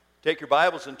Take your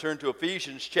Bibles and turn to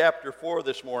Ephesians chapter 4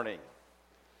 this morning.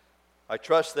 I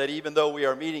trust that even though we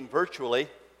are meeting virtually,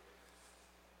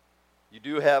 you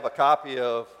do have a copy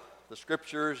of the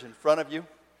Scriptures in front of you.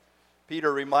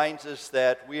 Peter reminds us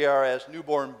that we are as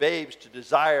newborn babes to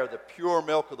desire the pure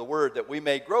milk of the Word that we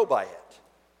may grow by it.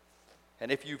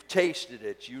 And if you've tasted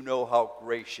it, you know how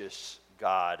gracious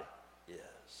God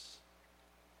is.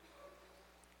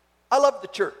 I love the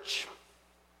church.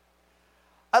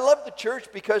 I love the church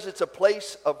because it's a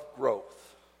place of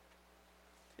growth.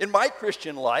 In my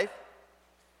Christian life,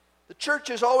 the church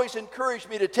has always encouraged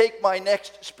me to take my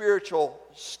next spiritual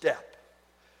step.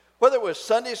 Whether it was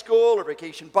Sunday school or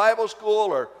Vacation Bible School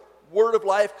or Word of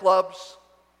Life clubs,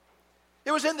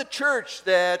 it was in the church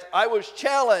that I was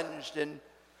challenged and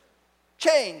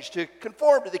changed to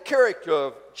conform to the character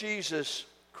of Jesus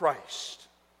Christ.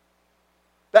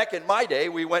 Back in my day,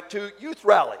 we went to youth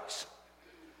rallies.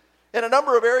 And a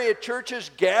number of area churches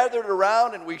gathered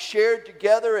around and we shared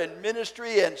together in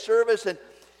ministry and service. And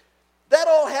that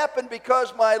all happened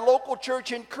because my local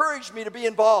church encouraged me to be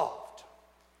involved.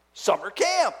 Summer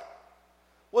camp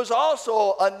was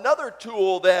also another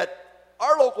tool that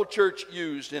our local church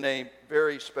used in a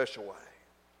very special way.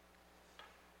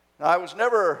 Now, I was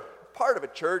never part of a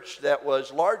church that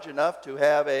was large enough to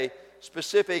have a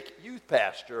specific youth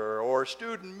pastor or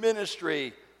student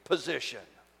ministry position.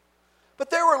 But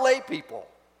there were lay people,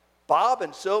 Bob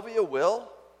and Sylvia Will,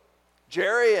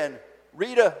 Jerry and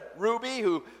Rita Ruby,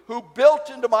 who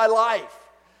built into my life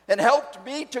and helped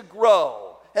me to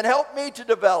grow and helped me to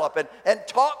develop and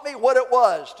taught me what it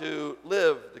was to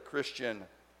live the Christian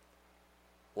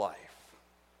life.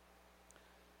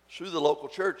 Through the local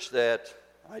church that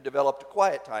I developed a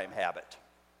quiet time habit.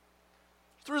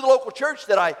 Through the local church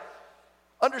that I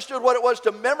understood what it was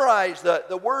to memorize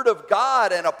the Word of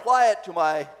God and apply it to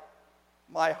my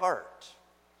heart.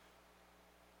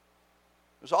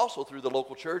 It was also through the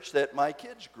local church that my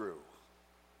kids grew.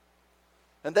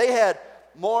 And they had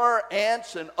more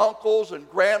aunts and uncles and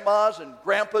grandmas and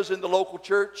grandpas in the local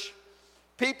church,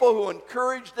 people who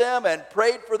encouraged them and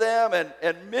prayed for them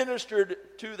and ministered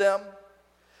to them.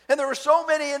 And there were so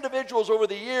many individuals over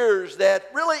the years that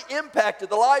really impacted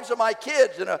the lives of my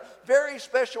kids in a very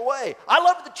special way. I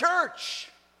love the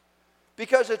church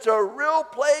because it's a real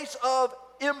place of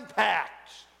impact.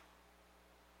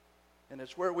 And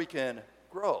it's where we can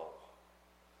grow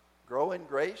in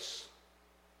grace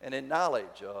and in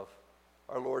knowledge of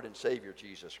our Lord and Savior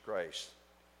Jesus Christ.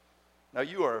 Now,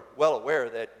 you are well aware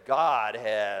that God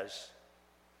has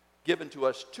given to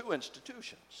us two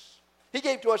institutions. He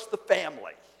gave to us the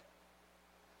family.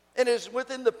 And it is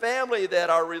within the family that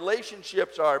our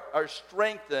relationships are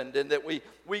strengthened and that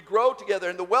we grow together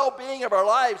and the well-being of our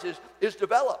lives is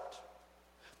developed.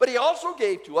 But he also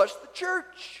gave to us the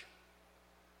church,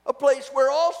 a place where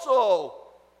also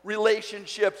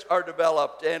relationships are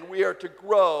developed and we are to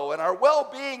grow and our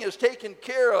well-being is taken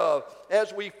care of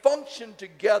as we function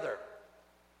together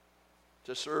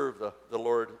to serve the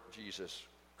Lord Jesus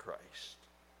Christ.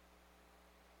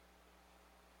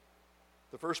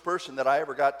 The first person that I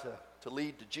ever got to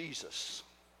lead to Jesus,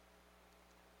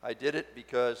 I did it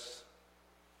because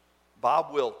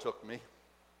Bob Will took me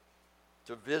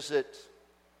to visit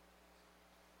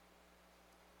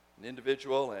an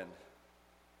individual, and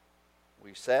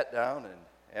we sat down, and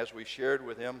as we shared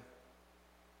with him,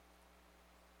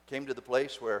 came to the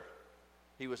place where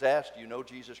he was asked, "Do you know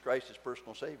Jesus Christ as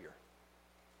personal Savior?"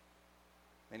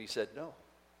 And he said, "No."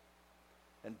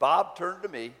 And Bob turned to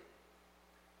me,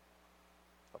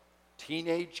 a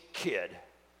teenage kid,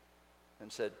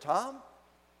 and said, "Tom,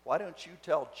 why don't you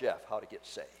tell Jeff how to get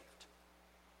saved?"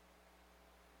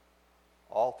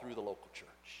 All through the local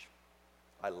church.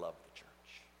 I love the church.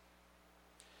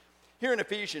 Here in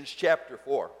Ephesians chapter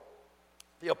 4,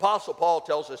 the Apostle Paul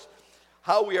tells us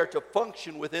how we are to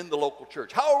function within the local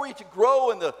church. How are we to grow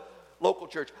in the local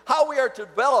church? How we are to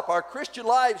develop our Christian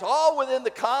lives all within the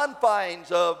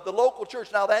confines of the local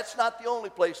church. Now, that's not the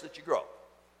only place that you grow.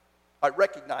 I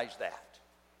recognize that.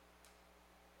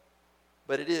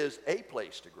 But it is a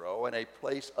place to grow and a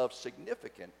place of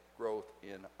significant growth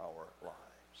in our lives.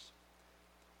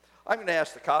 I'm going to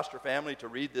ask the Coster family to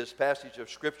read this passage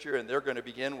of Scripture, and they're going to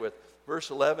begin with verse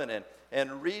 11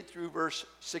 and read through verse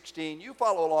 16. You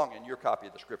follow along in your copy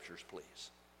of the Scriptures,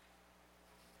 please.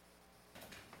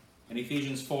 And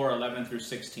Ephesians 4:11 through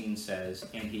 16 says,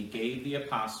 "And he gave the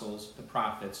apostles, the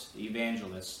prophets, the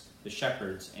evangelists, the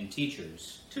shepherds, and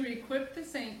teachers, to equip the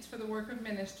saints for the work of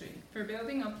ministry, for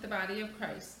building up the body of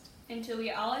Christ, until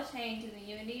we all attain to the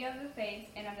unity of the faith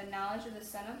and of the knowledge of the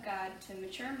Son of God, to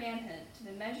mature manhood, to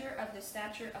the measure of the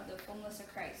stature of the fullness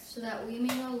of Christ. So that we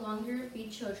may no longer be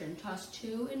children, tossed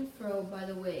to and fro by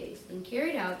the waves, and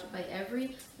carried out by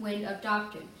every wind of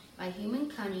doctrine, by human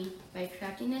cunning, by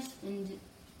craftiness and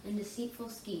deceitful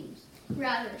schemes.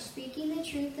 Rather, speaking the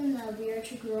truth in love, we are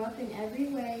to grow up in every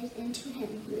way into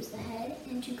him who is the head,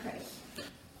 into Christ.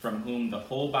 From whom the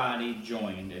whole body,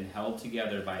 joined and held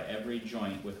together by every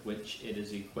joint with which it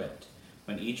is equipped,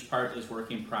 when each part is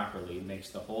working properly, makes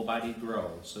the whole body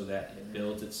grow so that it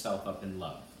builds itself up in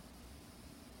love.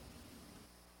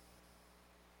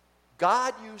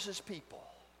 God uses people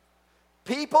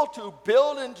to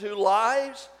build into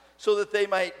lives so that they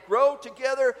might grow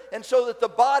together and so that the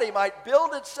body might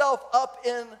build itself up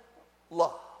in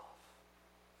love.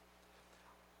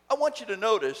 I want you to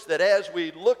notice that as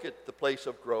we look at the place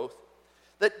of growth,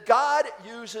 that God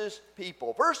uses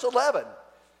people. Verse 11,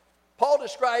 Paul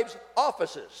describes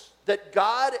offices that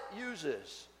God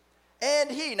uses.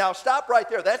 And he, now stop right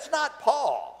there. That's not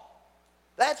Paul.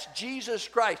 That's Jesus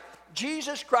Christ.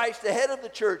 Jesus Christ, the head of the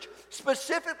church,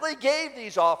 specifically gave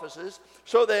these offices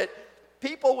so that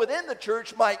people within the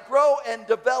church might grow and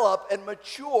develop and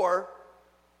mature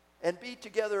and be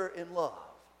together in love.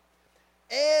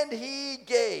 And he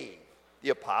gave the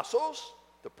apostles,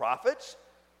 the prophets,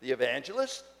 the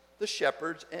evangelists, the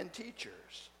shepherds, and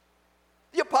teachers.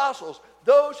 The apostles,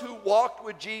 those who walked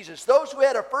with Jesus, those who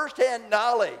had a firsthand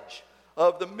knowledge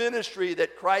of the ministry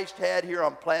that Christ had here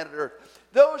on planet Earth,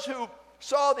 those who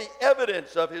saw the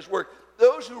evidence of his work,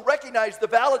 those who recognized the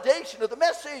validation of the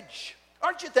message.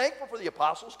 Aren't you thankful for the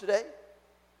apostles today?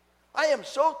 I am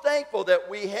so thankful that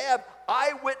we have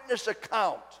eyewitness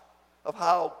account of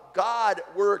how God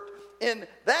worked in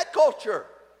that culture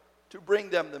to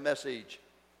bring them the message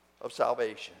of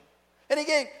salvation. And he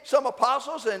gave some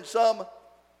apostles and some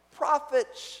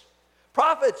prophets.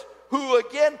 Prophets who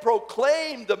again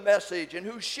proclaimed the message and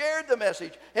who shared the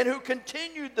message and who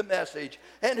continued the message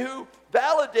and who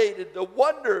validated the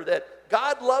wonder that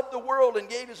God loved the world and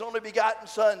gave his only begotten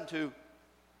Son to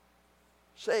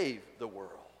save the world.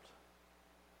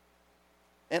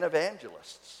 And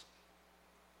evangelists.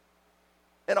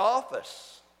 An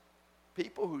office,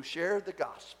 people who shared the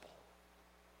gospel.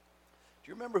 Do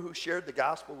you remember who shared the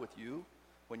gospel with you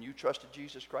when you trusted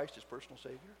Jesus Christ as personal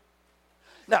Savior?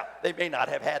 Now, they may not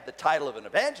have had the title of an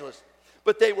evangelist,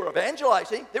 but they were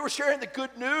evangelizing. They were sharing the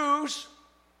good news.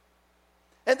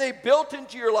 And they built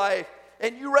into your life,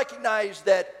 and you recognized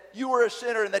that you were a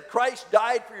sinner and that Christ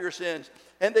died for your sins,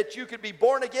 and that you could be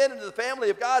born again into the family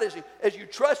of God as you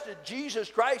trusted Jesus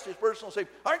Christ as personal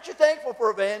Savior. Aren't you thankful for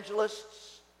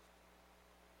evangelists?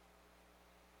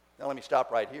 Now let me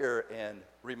stop right here and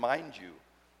remind you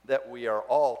that we are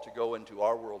all to go into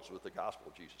our worlds with the gospel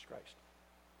of Jesus Christ.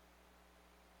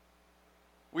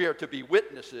 We are to be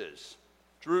witnesses,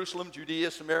 Jerusalem,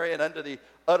 Judea, Samaria, and unto the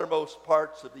uttermost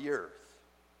parts of the earth.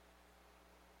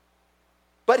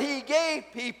 But he gave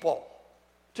people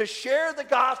to share the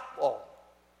gospel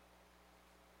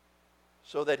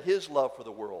so that his love for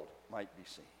the world might be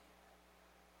seen.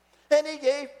 And he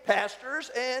gave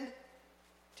pastors and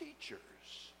teachers,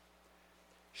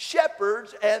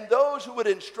 shepherds, and those who would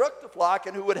instruct the flock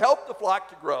and who would help the flock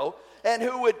to grow and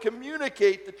who would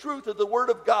communicate the truth of the Word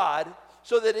of God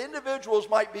so that individuals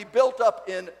might be built up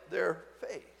in their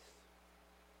faith.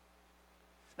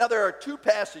 Now, there are two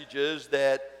passages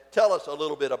that tell us a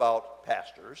little bit about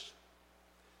pastors.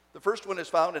 The first one is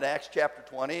found in Acts chapter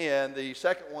 20, and the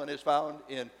second one is found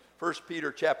in 1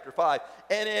 Peter chapter 5.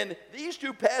 And in these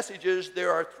two passages,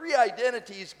 there are three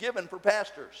identities given for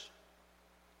pastors.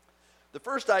 The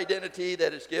first identity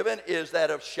that is given is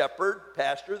that of shepherd,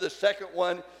 pastor. The second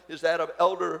one is that of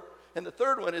elder. And the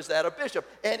third one is that of bishop.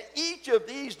 And each of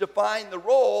these define the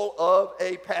role of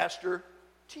a pastor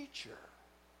teacher.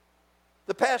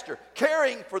 The pastor,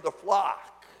 caring for the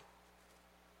flock.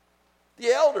 The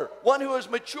elder, one who is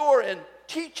mature in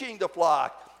teaching the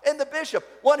flock. And the bishop,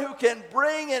 one who can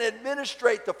bring and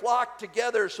administrate the flock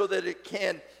together so that it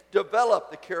can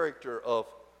develop the character of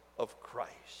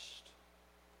Christ.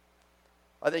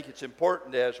 I think it's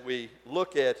important as we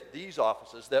look at these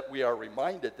offices that we are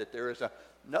reminded that there is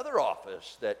another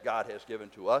office that God has given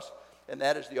to us, and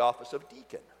that is the office of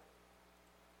deacon.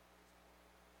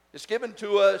 It's given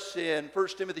to us in 1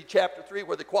 Timothy chapter 3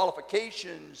 where the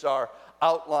qualifications are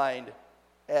outlined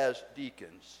as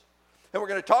deacons. And we're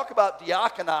going to talk about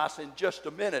diakonos in just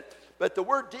a minute, but the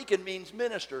word deacon means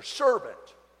minister, servant,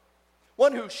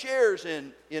 one who shares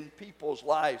in people's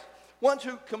lives, one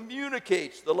who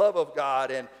communicates the love of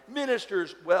God and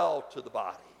ministers well to the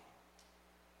body.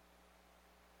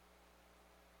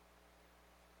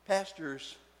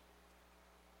 pastors,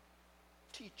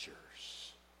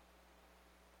 teachers.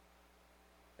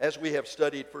 As we have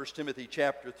studied 1 Timothy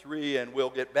chapter 3, and we'll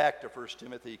get back to 1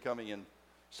 Timothy coming in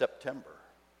September,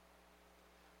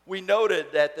 we noted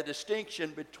that the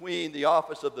distinction between the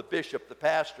office of the bishop, the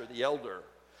pastor, the elder,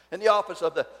 and the office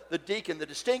of the deacon, the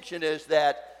distinction is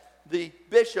that the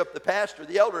bishop, the pastor,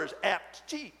 the elder is apt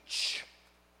to teach.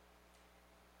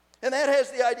 And that has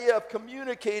the idea of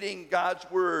communicating God's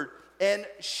word and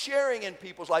sharing in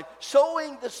people's life,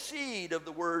 sowing the seed of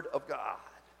the word of God.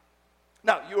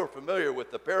 Now, you are familiar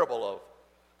with the parable of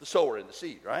the sower and the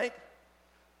seed, right?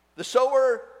 The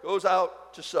sower goes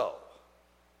out to sow.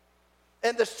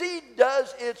 And the seed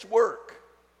does its work.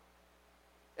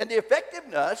 And the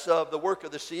effectiveness of the work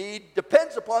of the seed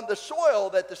depends upon the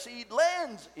soil that the seed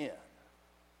lands in.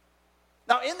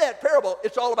 Now, in that parable,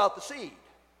 it's all about the seed.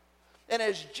 And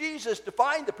as Jesus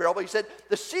defined the parable, he said,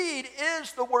 the seed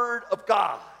is the word of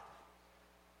God.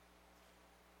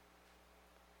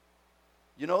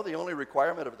 You know, the only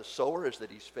requirement of the sower is that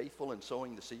he's faithful in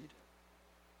sowing the seed.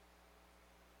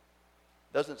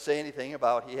 Doesn't say anything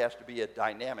about he has to be a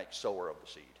dynamic sower of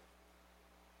the seed.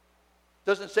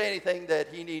 Doesn't say anything that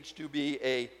he needs to be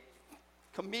a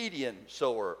comedian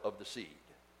sower of the seed.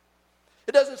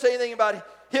 It doesn't say anything about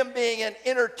him being an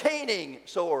entertaining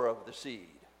sower of the seed.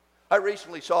 I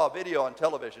recently saw a video on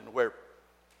television where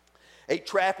a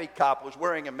traffic cop was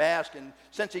wearing a mask, and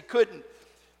since he couldn't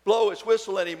blow his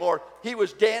whistle anymore, he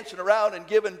was dancing around and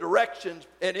giving directions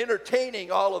and entertaining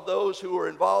all of those who were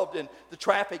involved in the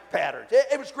traffic patterns.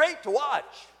 It was great to watch.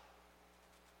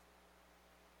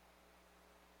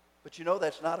 But you know,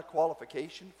 that's not a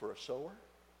qualification for a sower.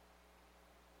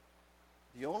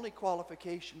 The only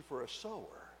qualification for a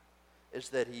sower is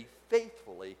that he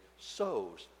faithfully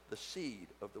sows the seed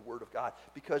of the Word of God,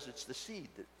 because it's the seed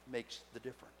that makes the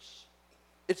difference.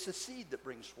 It's the seed that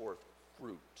brings forth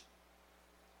fruit.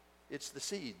 It's the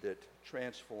seed that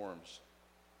transforms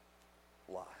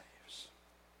lives.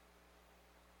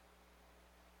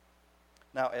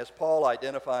 Now, as Paul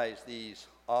identifies these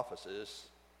offices,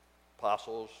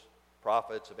 apostles,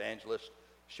 prophets, evangelists,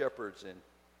 shepherds, and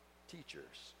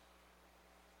teachers,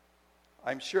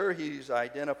 I'm sure he's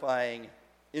identifying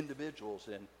individuals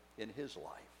in his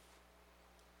life.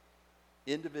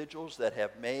 Individuals that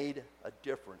have made a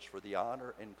difference for the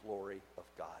honor and glory of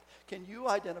God. Can you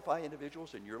identify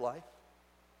individuals in your life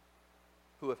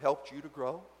who have helped you to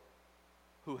grow?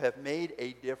 Who have made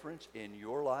a difference in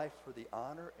your life for the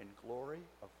honor and glory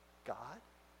of God?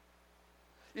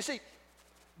 You see,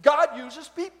 God uses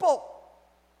people.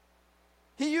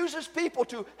 He uses people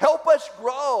to help us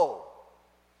grow.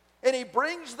 And he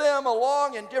brings them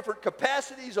along in different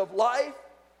capacities of life,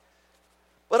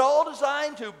 but all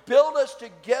designed to build us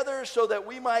together so that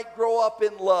we might grow up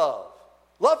in love.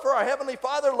 Love for our Heavenly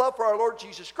Father, love for our Lord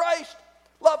Jesus Christ,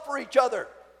 love for each other,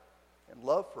 and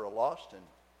love for a lost and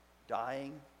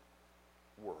dying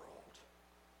world.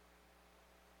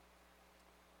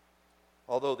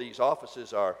 Although these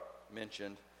offices are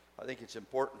mentioned, I think it's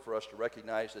important for us to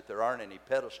recognize that there aren't any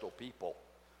pedestal people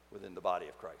within the body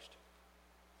of Christ.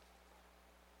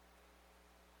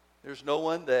 There's no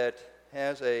one that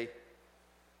has a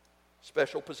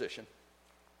special position.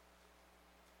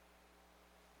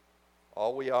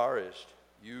 All we are is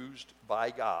used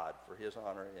by God for his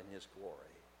honor and his glory.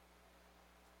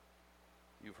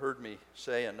 You've heard me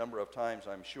say a number of times,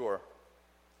 I'm sure,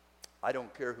 I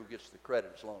don't care who gets the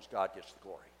credit as long as God gets the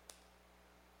glory.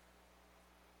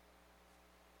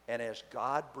 And as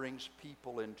God brings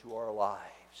people into our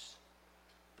lives,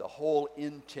 the whole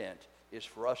intent is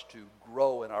for us to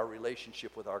grow in our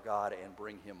relationship with our God and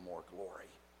bring him more glory,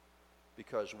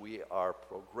 because we are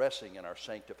progressing in our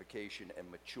sanctification and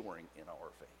maturing in our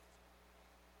faith.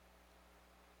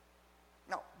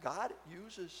 Now, God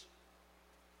uses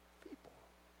people,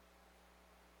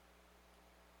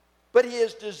 but he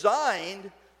has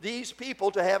designed these people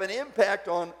to have an impact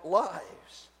on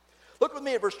lives. Look with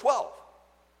me at verse 12.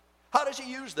 How does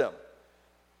he use them?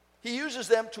 He uses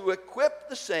them to equip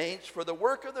the saints for the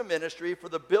work of the ministry, for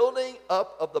the building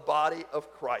up of the body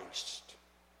of Christ.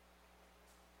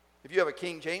 If you have a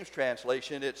King James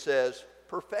translation, it says,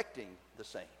 perfecting the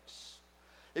saints.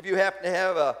 If you happen to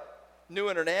have a New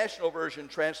International Version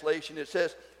translation, it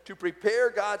says, to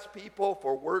prepare God's people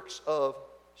for works of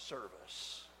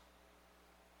service.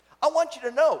 I want you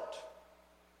to note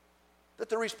that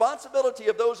the responsibility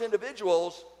of those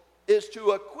individuals is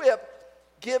to equip,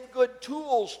 give good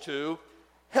tools to,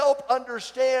 help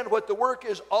understand what the work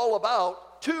is all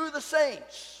about to the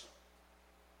saints.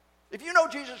 If you know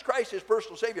Jesus Christ as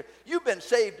personal Savior, you've been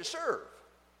saved to serve.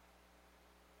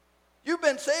 You've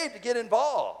been saved to get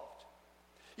involved.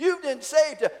 You've been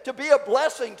saved to be a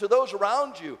blessing to those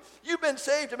around you. You've been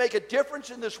saved to make a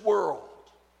difference in this world.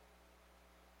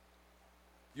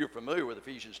 You're familiar with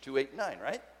Ephesians 2, 8, and 9,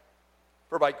 right?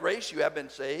 For by grace you have been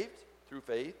saved through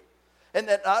faith, and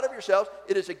that not of yourselves,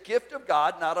 it is a gift of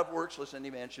God, not of works, lest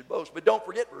any man should boast. But don't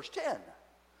forget verse 10.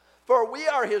 For we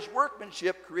are his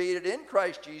workmanship, created in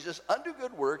Christ Jesus, unto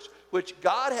good works, which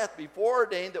God hath before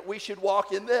ordained that we should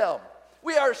walk in them.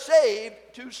 We are saved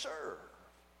to serve.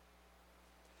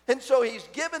 And so he's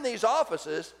given these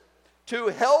offices to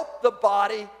help the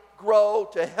body grow,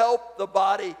 to help the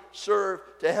body serve,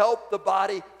 to help the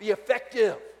body be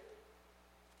effective,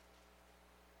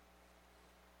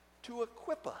 to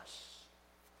equip us,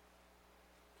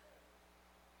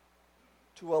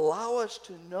 to allow us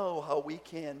to know how we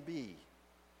can be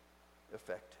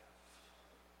effective.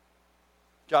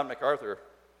 John MacArthur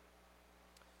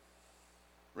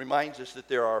reminds us that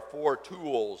there are 4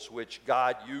 tools which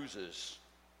God uses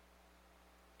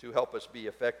to help us be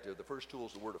effective. The first tool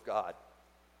is the Word of God.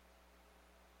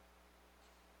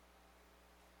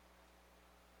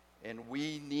 And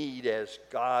we need, as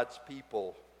God's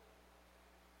people,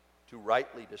 to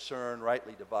rightly discern,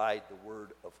 rightly divide the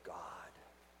Word of God.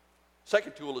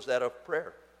 Second tool is that of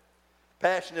prayer.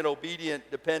 Passionate,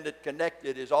 obedient, dependent,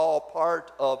 connected is all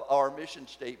part of our mission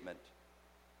statement.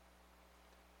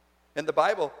 And the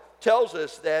Bible tells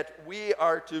us that we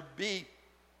are to be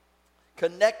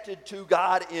connected to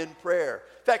God in prayer.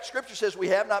 In fact, Scripture says we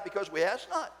have not because we ask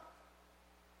not.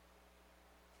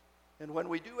 And when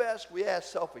we do ask, we ask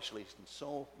selfishly in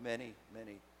so many,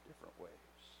 many different ways.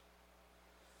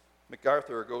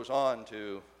 MacArthur goes on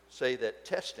to say that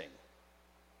testing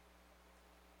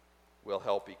will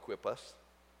help equip us.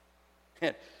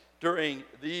 And during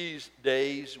these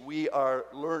days, we are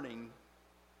learning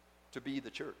to be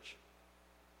the church.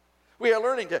 We are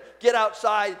learning to get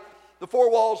outside the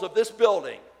 4 walls of this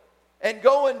building and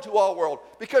go into all world,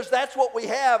 because that's what we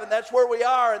have and that's where we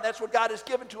are and that's what God has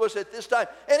given to us at this time.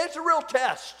 And it's a real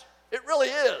test. It really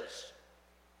is.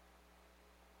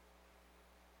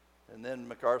 And then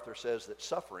MacArthur says that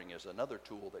suffering is another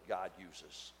tool that God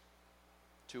uses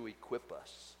to equip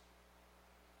us.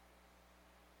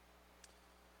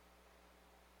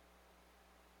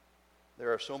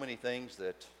 There are so many things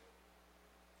that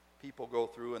people go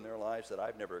through in their lives that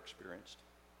I've never experienced.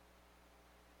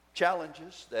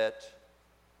 Challenges that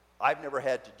I've never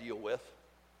had to deal with.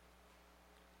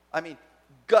 I mean,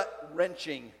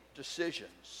 gut-wrenching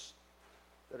decisions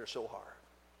that are so hard.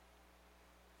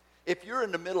 If you're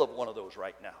in the middle of one of those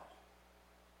right now,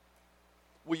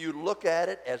 will you look at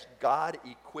it as God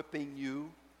equipping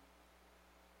you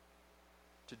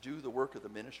to do the work of the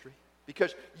ministry?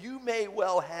 Because you may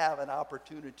well have an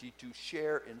opportunity to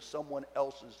share in someone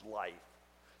else's life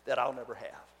that I'll never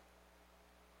have.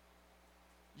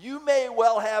 You may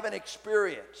well have an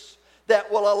experience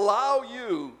that will allow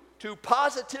you to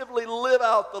positively live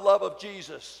out the love of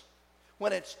Jesus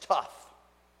when it's tough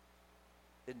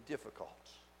and difficult,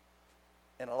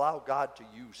 and allow God to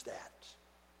use that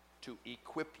to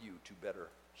equip you to better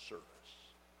service.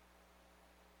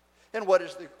 And what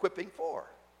is the equipping for?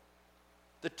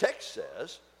 The text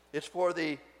says it's for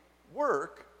the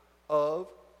work of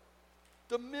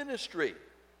the ministry.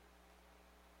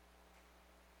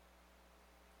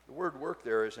 The word work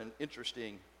there is an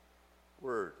interesting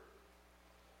word.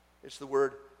 It's the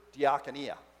word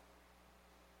diakonia.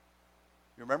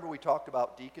 You remember we talked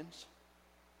about deacons?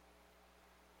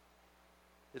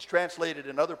 It's translated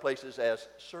in other places as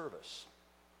service.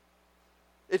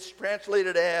 It's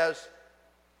translated as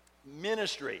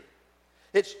ministry.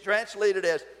 It's translated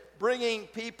as bringing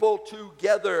people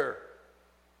together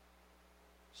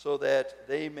so that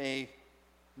they may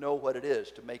know what it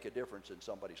is to make a difference in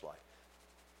somebody's life.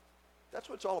 That's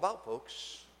what it's all about,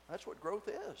 folks. That's what growth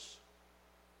is.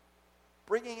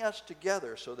 Bringing us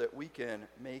together so that we can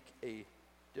make a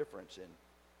difference in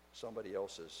somebody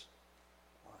else's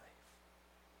life.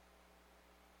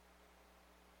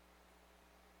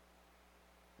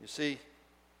 You see,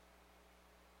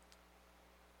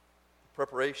 the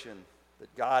preparation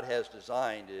that God has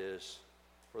designed is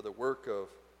for the work of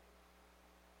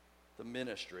the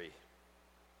ministry.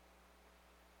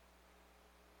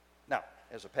 Now,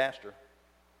 as a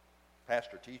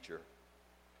pastor-teacher,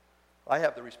 I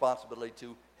have the responsibility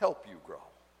to help you grow.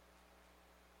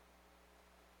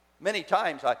 Many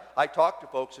times I talk to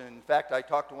folks, and in fact, I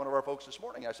talked to one of our folks this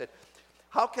morning. I said,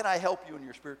 how can I help you in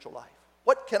your spiritual life?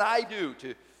 What can I do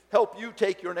to help you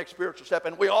take your next spiritual step?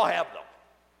 And we all have them.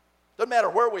 Doesn't matter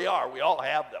where we are, we all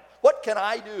have them. What can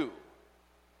I do?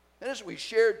 And as we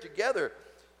shared together,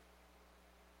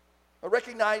 I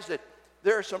recognize that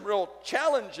there are some real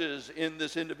challenges in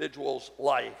this individual's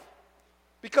life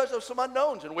because of some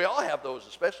unknowns, and we all have those,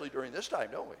 especially during this time,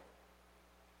 don't we?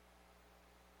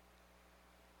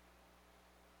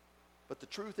 But the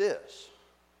truth is,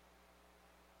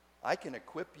 I can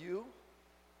equip you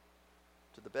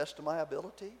to the best of my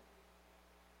ability,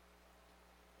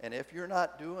 and if you're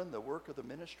not doing the work of the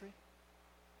ministry,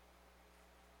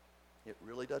 it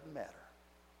really doesn't matter.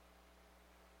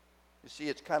 You see,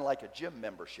 it's kind of like a gym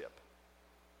membership.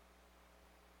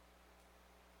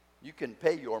 You can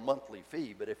pay your monthly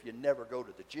fee, but if you never go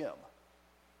to the gym,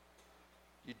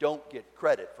 you don't get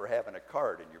credit for having a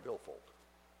card in your billfold.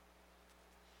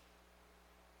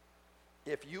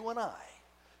 If you and I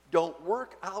don't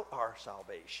work out our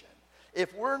salvation,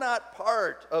 if we're not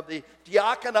part of the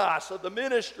diakonos of the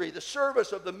ministry, the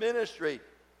service of the ministry,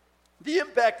 the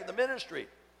impact of the ministry,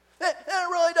 then it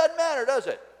really doesn't matter, does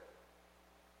it?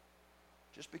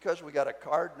 Just because we got a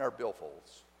card in our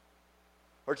billfolds,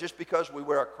 or just because we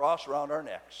wear a cross around our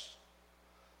necks,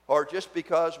 or just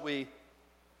because we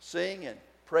sing and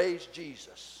praise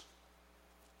Jesus.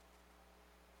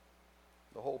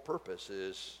 The whole purpose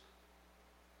is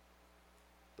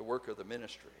the work of the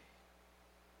ministry.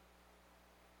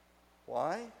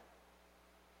 Why?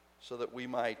 So that we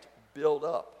might build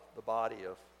up the body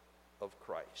of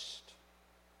Christ.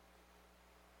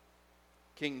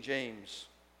 King James,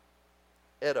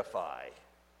 edify.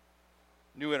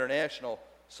 New International,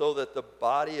 so that the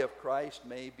body of Christ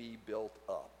may be built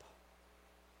up.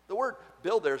 The word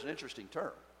build there is an interesting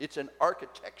term. It's an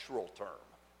architectural term.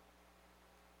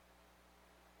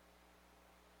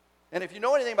 And if you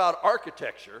know anything about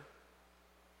architecture,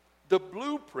 the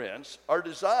blueprints are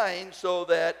designed so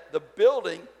that the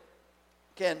building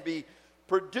can be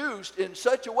produced in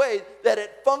such a way that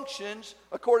it functions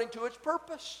according to its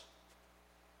purpose.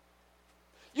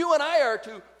 You and I are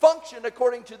to function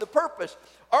according to the purpose.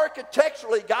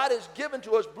 Architecturally, God has given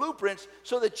to us blueprints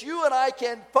so that you and I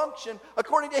can function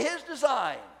according to His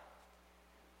design.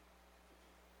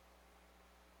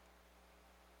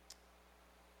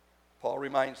 Paul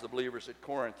reminds the believers at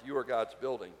Corinth, you are God's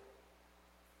building.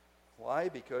 Why?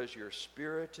 Because your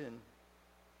spirit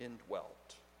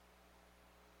indwelt.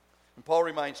 And Paul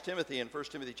reminds Timothy in 1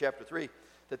 Timothy chapter 3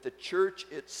 that the church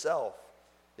itself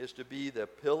is to be the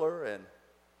pillar and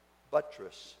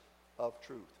buttress of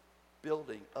truth,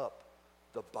 building up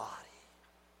the body.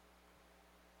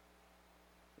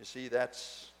 You see,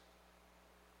 that's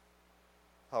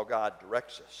how God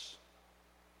directs us,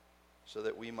 so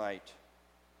that we might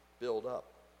build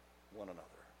up one another.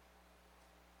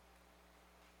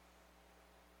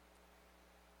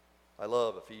 I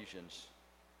love Ephesians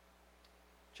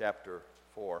chapter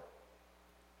 4.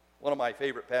 One of my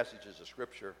favorite passages of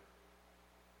Scripture.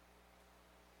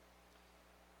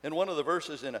 And one of the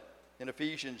verses in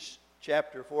Ephesians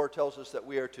chapter 4 tells us that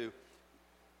we are to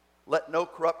let no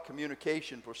corrupt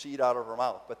communication proceed out of our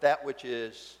mouth, but that which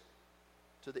is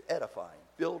to the edifying,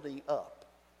 building up,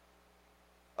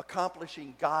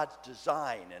 accomplishing God's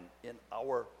design in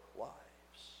our lives.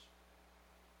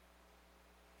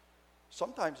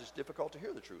 Sometimes it's difficult to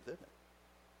hear the truth, isn't it?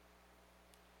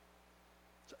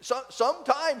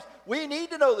 Sometimes we need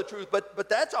to know the truth, but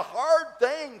that's a hard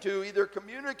thing to either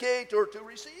communicate or to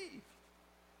receive.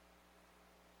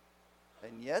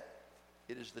 And yet,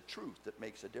 it is the truth that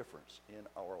makes a difference in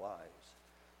our lives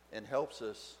and helps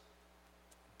us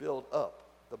build up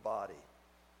the body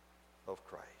of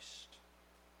Christ.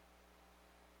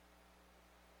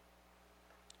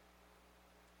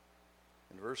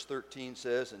 And verse 13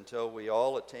 says, until we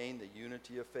all attain the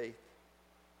unity of faith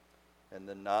and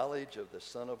the knowledge of the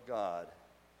Son of God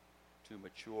to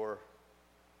mature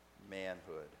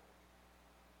manhood.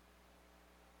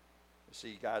 You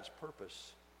see, God's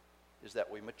purpose is that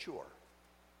we mature,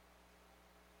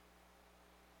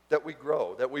 that we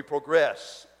grow, that we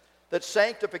progress, that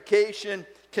sanctification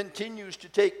continues to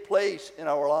take place in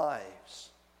our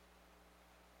lives,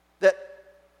 that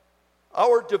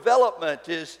our development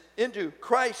is into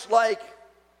Christ-like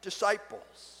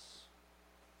disciples.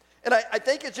 And I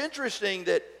think it's interesting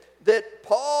that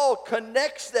Paul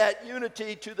connects that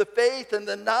unity to the faith and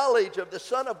the knowledge of the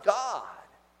Son of God.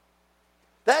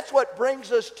 That's what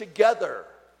brings us together.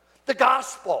 The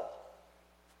gospel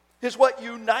is what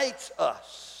unites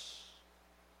us.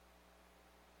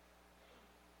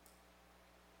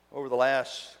 Over the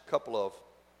last couple of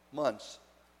months,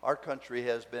 our country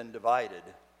has been divided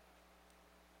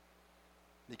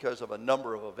because of a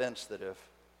number of events that have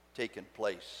taken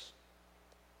place.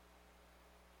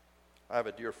 I have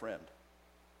a dear friend.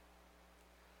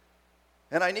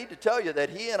 And I need to tell you that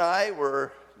he and I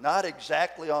were not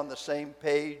exactly on the same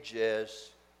page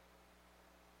as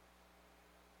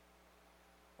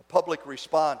public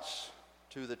response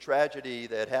to the tragedy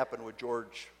that happened with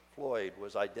George Floyd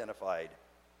was identified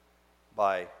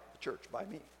by the church, by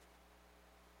me.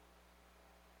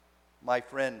 My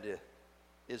friend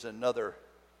is another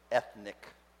ethnic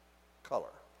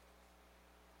color.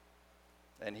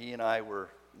 And he and I were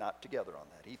not together on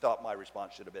that. He thought my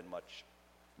response should have been much,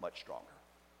 much stronger.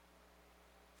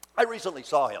 I recently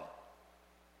saw him.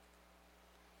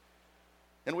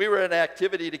 And we were at an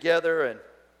activity together, and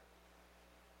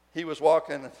he was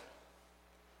walking,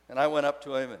 and I went up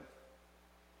to him, and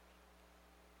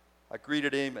I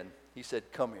greeted him, and he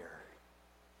said, "Come here."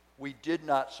 We did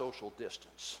not social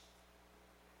distance.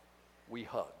 We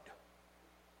hugged.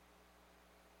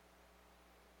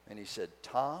 And he said,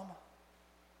 "Tom,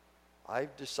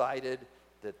 I've decided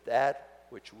that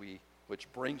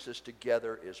which brings us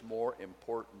together is more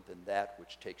important than that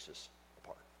which takes us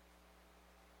apart."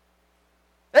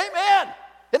 Amen!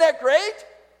 Isn't that great?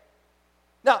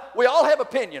 Now, we all have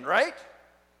opinion, right?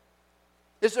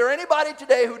 Is there anybody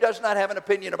today who does not have an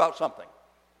opinion about something?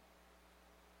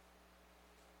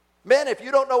 Men, if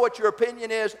you don't know what your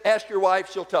opinion is, ask your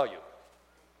wife, she'll tell you.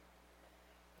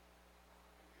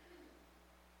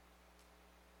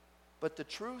 But the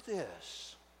truth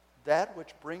is, that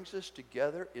which brings us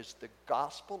together is the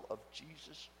gospel of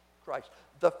Jesus Christ.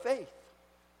 The faith.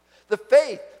 The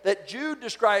faith that Jude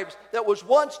describes that was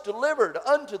once delivered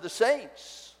unto the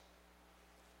saints.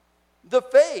 The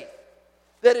faith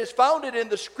that is founded in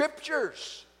the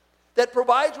Scriptures, that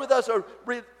provides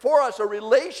for us a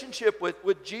relationship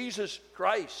with Jesus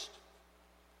Christ.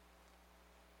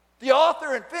 The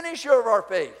author and finisher of our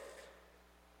faith.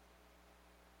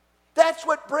 That's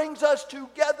what brings us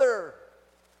together.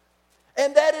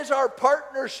 And that is our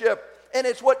partnership. And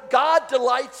it's what God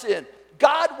delights in.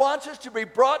 God wants us to be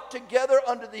brought together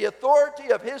under the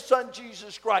authority of His Son,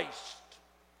 Jesus Christ.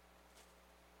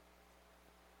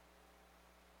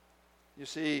 You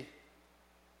see,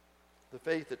 the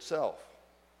faith itself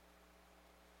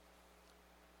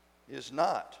is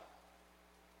not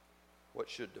what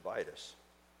should divide us.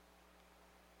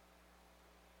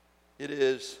 It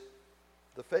is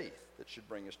the faith that should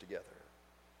bring us together.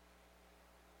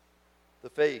 The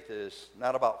faith is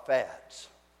not about fads.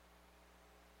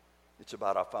 It's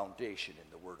about a foundation in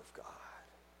the Word of God.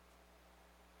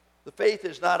 The faith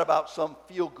is not about some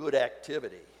feel-good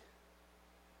activity.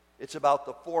 It's about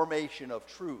the formation of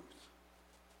truth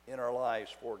in our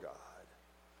lives for God.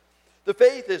 The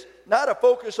faith is not a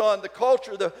focus on the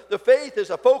culture. The faith is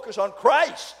a focus on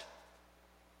Christ.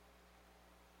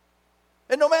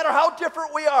 And no matter how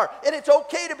different we are, and it's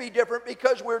okay to be different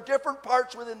because we're different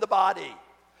parts within the body.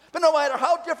 But no matter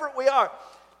how different we are,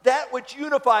 that which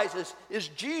unifies us is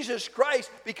Jesus Christ,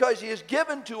 because He has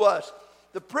given to us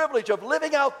the privilege of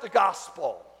living out the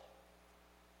gospel.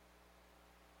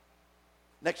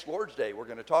 Next Lord's Day, we're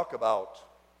going to talk about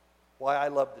why I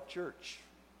love the church.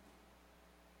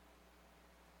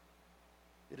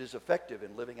 It is effective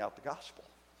in living out the gospel.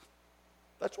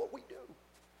 That's what we do.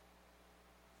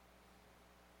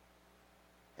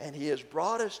 And He has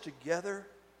brought us together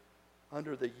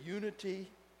under the unity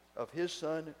of His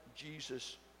Son,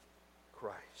 Jesus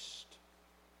Christ.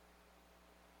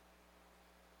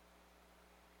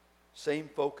 Same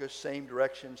focus, same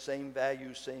direction, same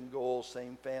values, same goals,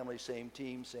 same family, same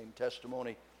team, same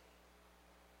testimony,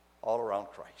 all around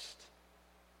Christ.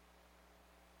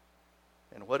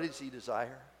 And what does He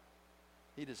desire?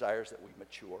 He desires that we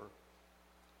mature.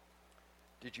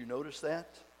 Did you notice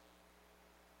that?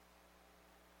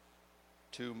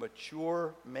 To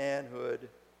mature manhood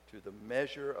to the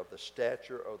measure of the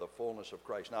stature of the fullness of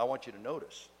Christ. Now I want you to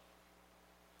notice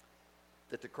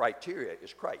that the criteria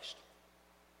is Christ.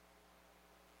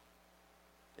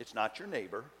 It's not your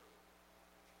neighbor.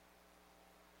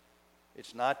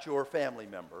 It's not your family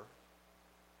member.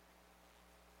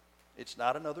 It's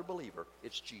not another believer.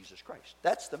 It's Jesus Christ.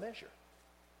 That's the measure.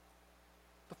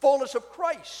 The fullness of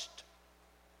Christ.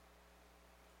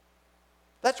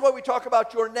 That's why we talk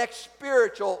about your next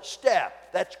spiritual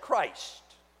step. That's Christ.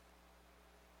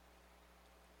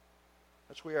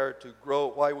 That's why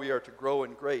we are to grow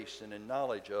in grace and in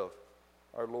knowledge of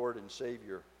our Lord and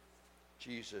Savior,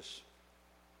 Jesus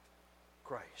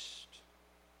Christ.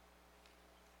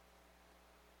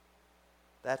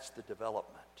 That's the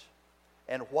development.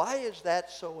 And why is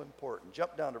that so important?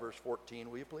 Jump down to verse 14,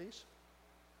 will you please?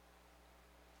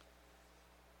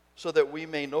 So that we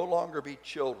may no longer be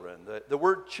children. The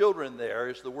word children there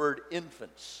is the word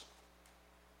infants.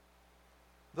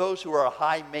 Those who are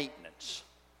high maintenance.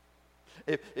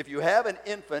 If you have an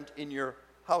infant in your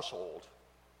household,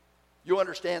 you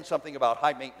understand something about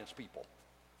high maintenance people.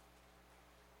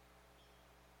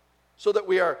 so that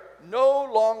we are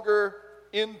no longer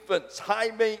infants, high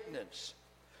maintenance.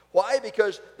 Why?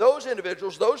 Because those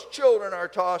individuals, those children are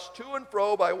tossed to and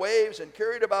fro by waves and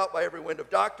carried about by every wind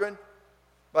of doctrine,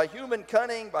 by human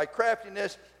cunning, by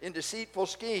craftiness, in deceitful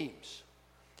schemes.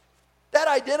 That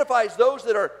identifies those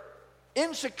that are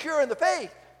insecure in the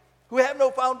faith, who have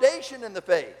no foundation in the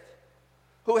faith,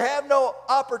 who have no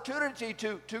opportunity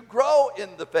to grow in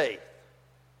the faith.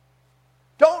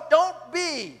 Don't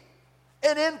be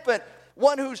an infant,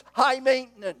 one who's high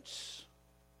maintenance,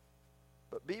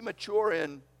 but be mature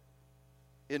in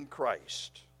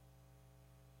Christ.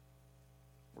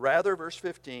 Rather, verse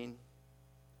 15,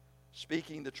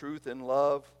 speaking the truth in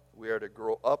love, we are to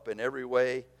grow up in every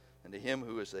way into Him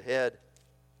who is the head,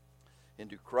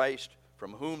 into Christ,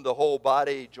 from whom the whole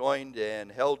body, joined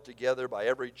and held together by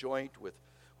every joint with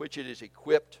which it is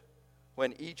equipped,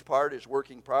 when each part is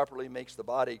working properly, makes the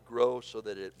body grow so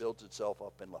that it builds itself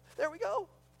up in love. There we go.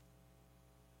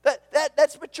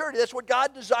 That's maturity. That's what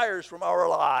God desires from our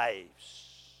lives.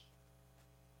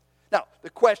 Now, the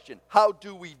question, how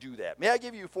do we do that? May I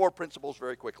give you 4 principles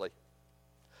very quickly?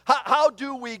 How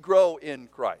do we grow in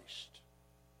Christ?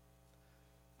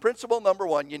 Principle number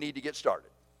 1, you need to get started.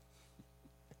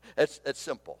 It's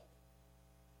simple.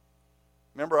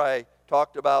 Remember I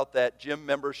talked about that gym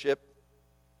membership,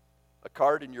 a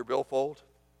card in your billfold?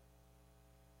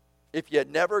 If you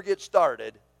never get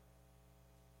started,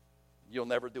 you'll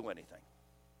never do anything.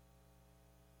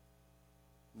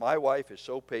 My wife is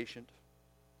so patient.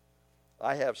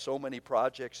 I have so many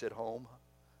projects at home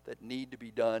that need to be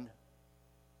done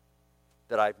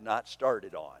that I've not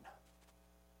started on.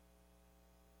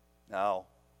 Now,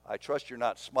 I trust you're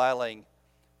not smiling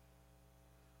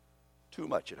too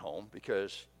much at home,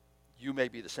 because you may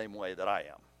be the same way that I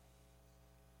am.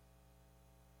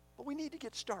 But we need to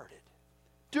get started.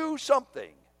 Do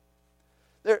something.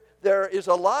 There is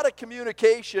a lot of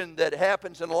communication that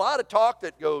happens and a lot of talk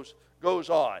that goes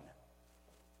on.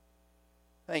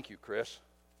 Thank you, Chris.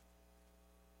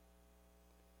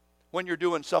 When you're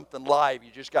doing something live,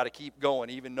 you just got to keep going,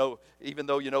 even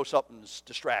though you know something's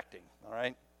distracting. All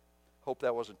right? Hope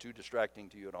that wasn't too distracting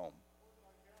to you at home.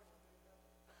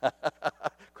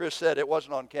 Chris said it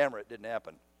wasn't on camera. It didn't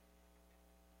happen.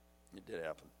 It did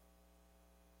happen.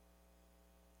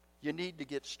 You need to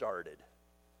get started.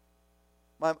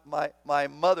 My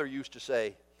mother used to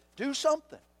say, do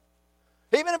something.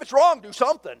 Even if it's wrong, do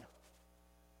something.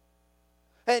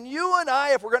 And you and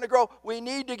I, if we're going to grow, we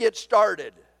need to get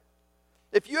started.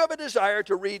 If you have a desire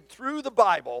to read through the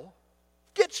Bible,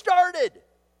 get started.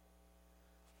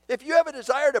 If you have a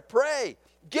desire to pray,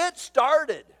 get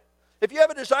started. If you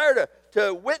have a desire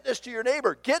to witness to your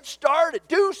neighbor, get started.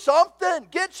 Do something.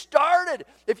 Get started.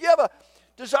 If you have a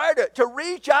desire to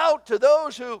reach out to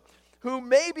those who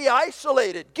may be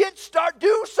isolated, get started.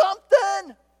 Do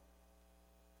something.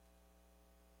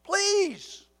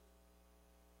 Please.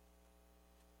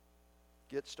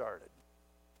 Get started.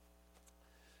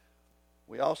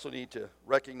 We also need to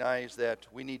recognize that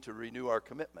we need to renew our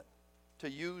commitment to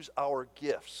use our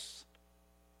gifts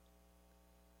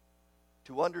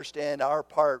to understand our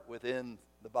part within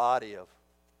the body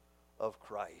of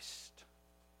Christ.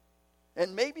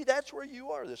 And maybe that's where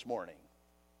you are this morning.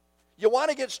 You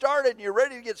want to get started and you're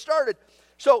ready to get started.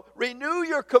 So renew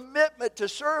your commitment to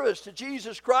service to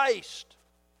Jesus Christ.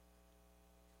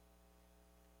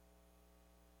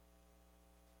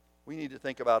 We need to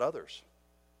think about others,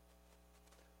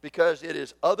 because it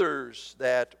is others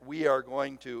that we are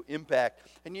going to impact.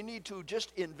 And you need to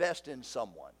just invest in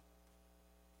someone.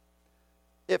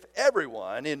 If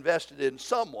everyone invested in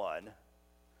someone,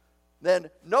 then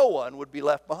no one would be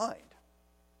left behind.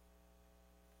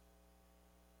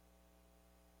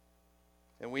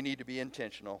 And we need to be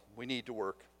intentional. We need to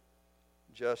work.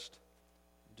 Just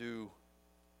do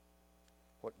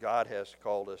what God has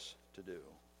called us to do.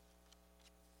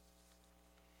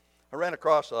 I ran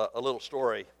across a little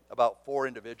story about 4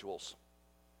 individuals.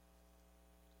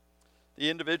 The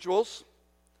individuals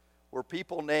were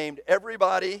people named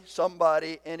everybody,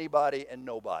 somebody, anybody, and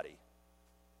nobody.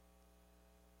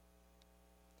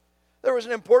 There was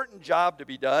an important job to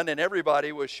be done, and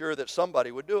everybody was sure that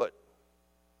somebody would do it.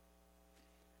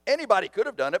 Anybody could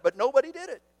have done it, but nobody did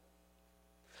it.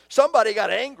 Somebody got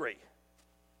angry.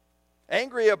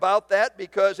 Angry about that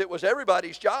because it was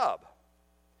everybody's job.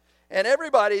 And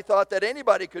everybody thought that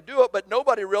anybody could do it, but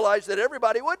nobody realized that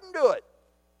everybody wouldn't do it.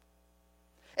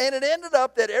 And it ended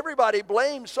up that everybody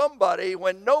blamed somebody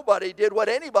when nobody did what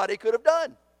anybody could have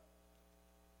done.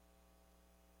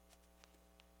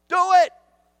 Do it.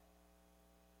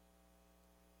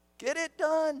 Get it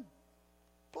done.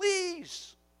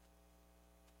 Please.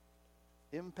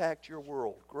 impact your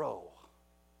world, grow,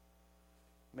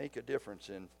 make a difference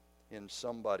in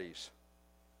somebody's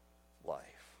life.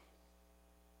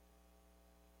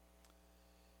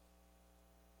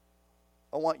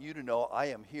 I want you to know I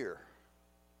am here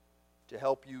to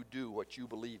help you do what you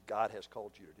believe God has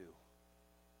called you to do.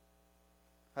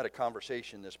 I had a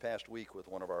conversation this past week with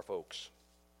one of our folks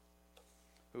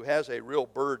who has a real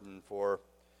burden for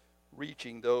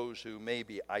reaching those who may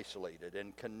be isolated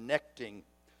and connecting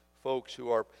folks who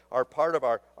are part of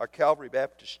our Calvary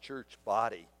Baptist Church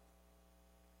body.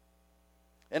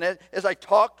 And as I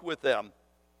talked with them,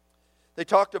 they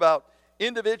talked about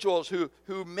individuals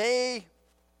who may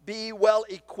be well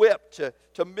equipped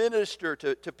to minister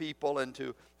to people and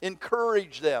to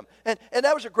encourage them. And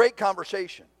that was a great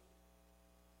conversation.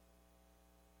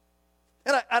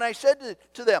 And I said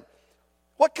to them,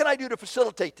 what can I do to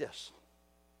facilitate this?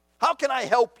 How can I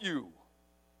help you?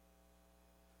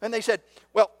 And they said,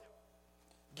 well,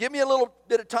 give me a little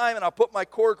bit of time and I'll put my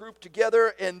core group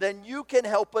together and then you can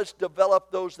help us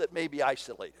develop those that may be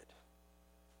isolated.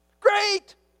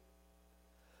 Great!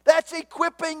 That's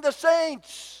equipping the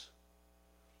saints.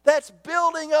 That's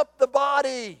building up the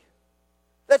body.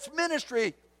 That's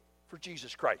ministry for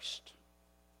Jesus Christ.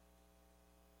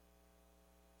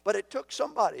 But it took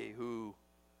somebody who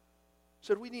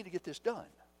said, we need to get this done.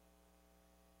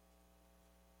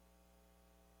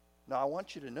 Now, I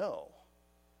want you to know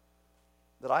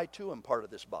that I too am part of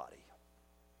this body.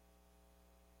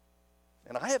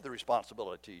 And I have the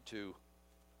responsibility to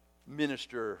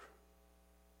minister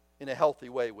in a healthy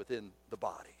way within the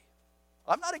body.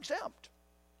 I'm not exempt.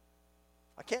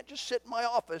 I can't just sit in my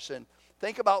office and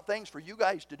think about things for you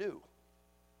guys to do.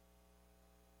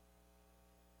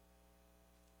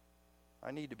 I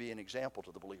need to be an example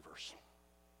to the believers.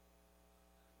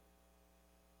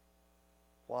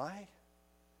 Why?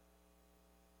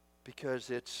 Because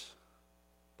it's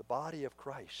the body of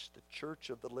Christ, the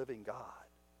church of the living God,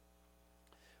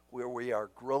 where we are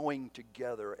growing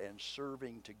together and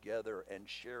serving together and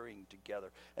sharing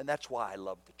together. And that's why I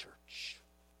love the church.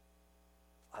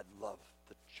 I love